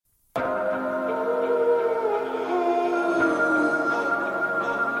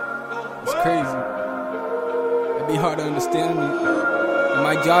hard to understand me, and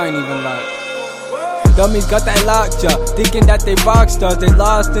my jaw ain't even locked. Dummies got that lockjaw, thinking that they rock stars. They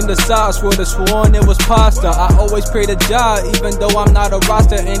lost in the sauce, would've sworn it was pasta. I always pray to Jah, even though I'm not a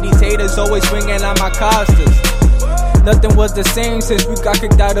roster. And these haters always swinging on my costas. Nothing was the same since we got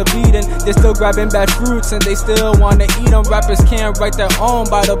kicked out of Eden. They still grabbing bad fruits and they still wanna eat them. Rappers can't write their own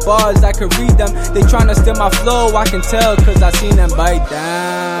by the bars, I could read them. They tryna steal my flow, I can tell, cause I seen them bite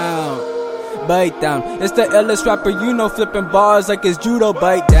down. Bite down. It's the illest rapper, you know, flipping bars like it's judo.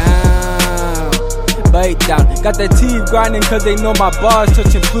 Bite down. Bite down. Got the teeth grinding cause they know my bars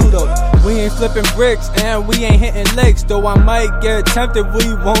touching Pluto. We ain't flipping bricks and we ain't hitting licks. Though I might get tempted,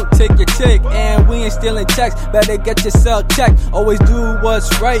 we won't take your chick. And we ain't stealing checks, better get yourself checked. Always do what's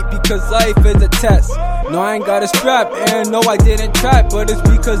right because life is a test. No, I ain't got a strap, and no, I didn't trap. But it's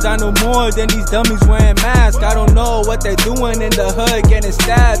because I know more than these dummies wearing masks. I don't know what they're doing in the hood, getting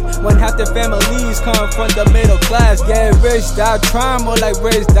stabbed, when half their families come from the middle class. Get rich, die trying, more like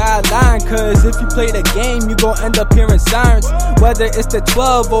rich, die lying. Cause if you play the game, you gon' end up hearing sirens. Whether it's the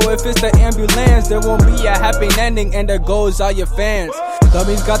 12 or if it's the ambulance, there won't be a happy ending, and there goes all your fans.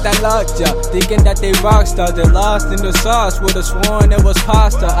 Dummies got that lockjaw, thinking that they rock stars. They lost in the sauce, would've sworn it was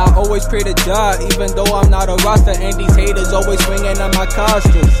pasta. I always pray to Jah, even though I'm not a roster. And these haters always swinging on my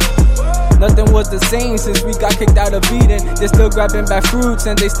costas. Nothing was the same since we got kicked out of Eden. They still grabbing bad fruits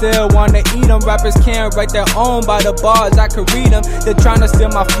and they still wanna eat them. Rappers can't write their own by the bars, I could read them. They're trying to steal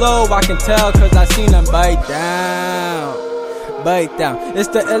my flow, I can tell cause I seen them bite down. Bite down. It's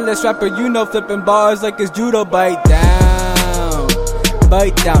the illest rapper, you know, flipping bars like it's judo. Bite down.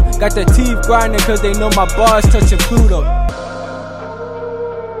 Bite down. Got their teeth grinding cause they know my bars touching Pluto.